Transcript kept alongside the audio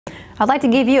I'd like to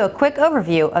give you a quick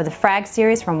overview of the FRAG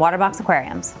series from Waterbox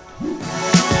Aquariums.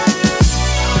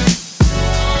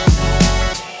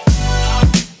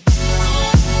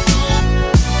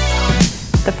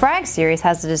 The FRAG series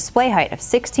has a display height of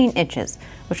 16 inches,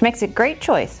 which makes it a great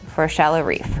choice for a shallow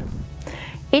reef.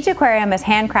 Each aquarium is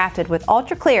handcrafted with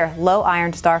ultra-clear,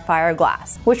 low-iron Starfire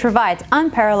glass, which provides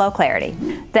unparalleled clarity.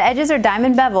 The edges are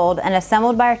diamond beveled and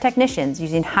assembled by our technicians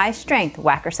using high-strength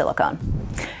Wacker silicone.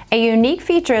 A unique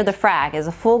feature of the FRAG is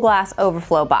a full glass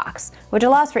overflow box, which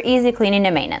allows for easy cleaning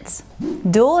and maintenance.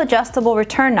 Dual adjustable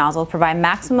return nozzles provide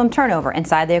maximum turnover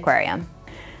inside the aquarium.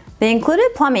 The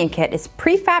included plumbing kit is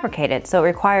prefabricated, so it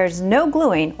requires no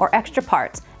gluing or extra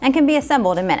parts and can be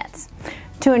assembled in minutes.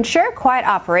 To ensure quiet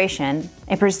operation,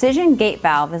 a precision gate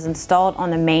valve is installed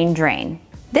on the main drain.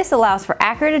 This allows for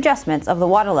accurate adjustments of the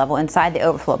water level inside the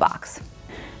overflow box.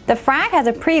 The FRAG has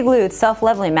a pre-glued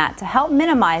self-leveling mat to help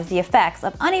minimize the effects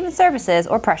of uneven surfaces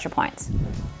or pressure points.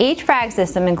 Each FRAG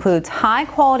system includes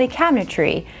high-quality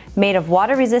cabinetry made of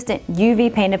water-resistant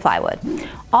UV painted plywood.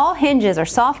 All hinges are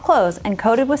soft closed and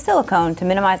coated with silicone to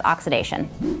minimize oxidation.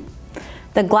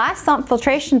 The glass sump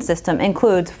filtration system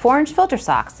includes 4-inch filter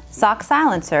socks, sock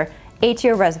silencer,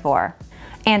 ATO reservoir,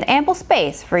 and ample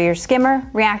space for your skimmer,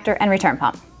 reactor, and return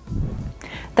pump.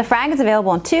 The FRAG is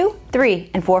available in 2,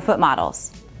 3, and 4-foot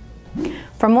models.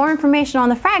 For more information on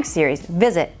the FRAG series,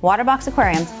 visit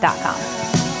waterboxaquariums.com.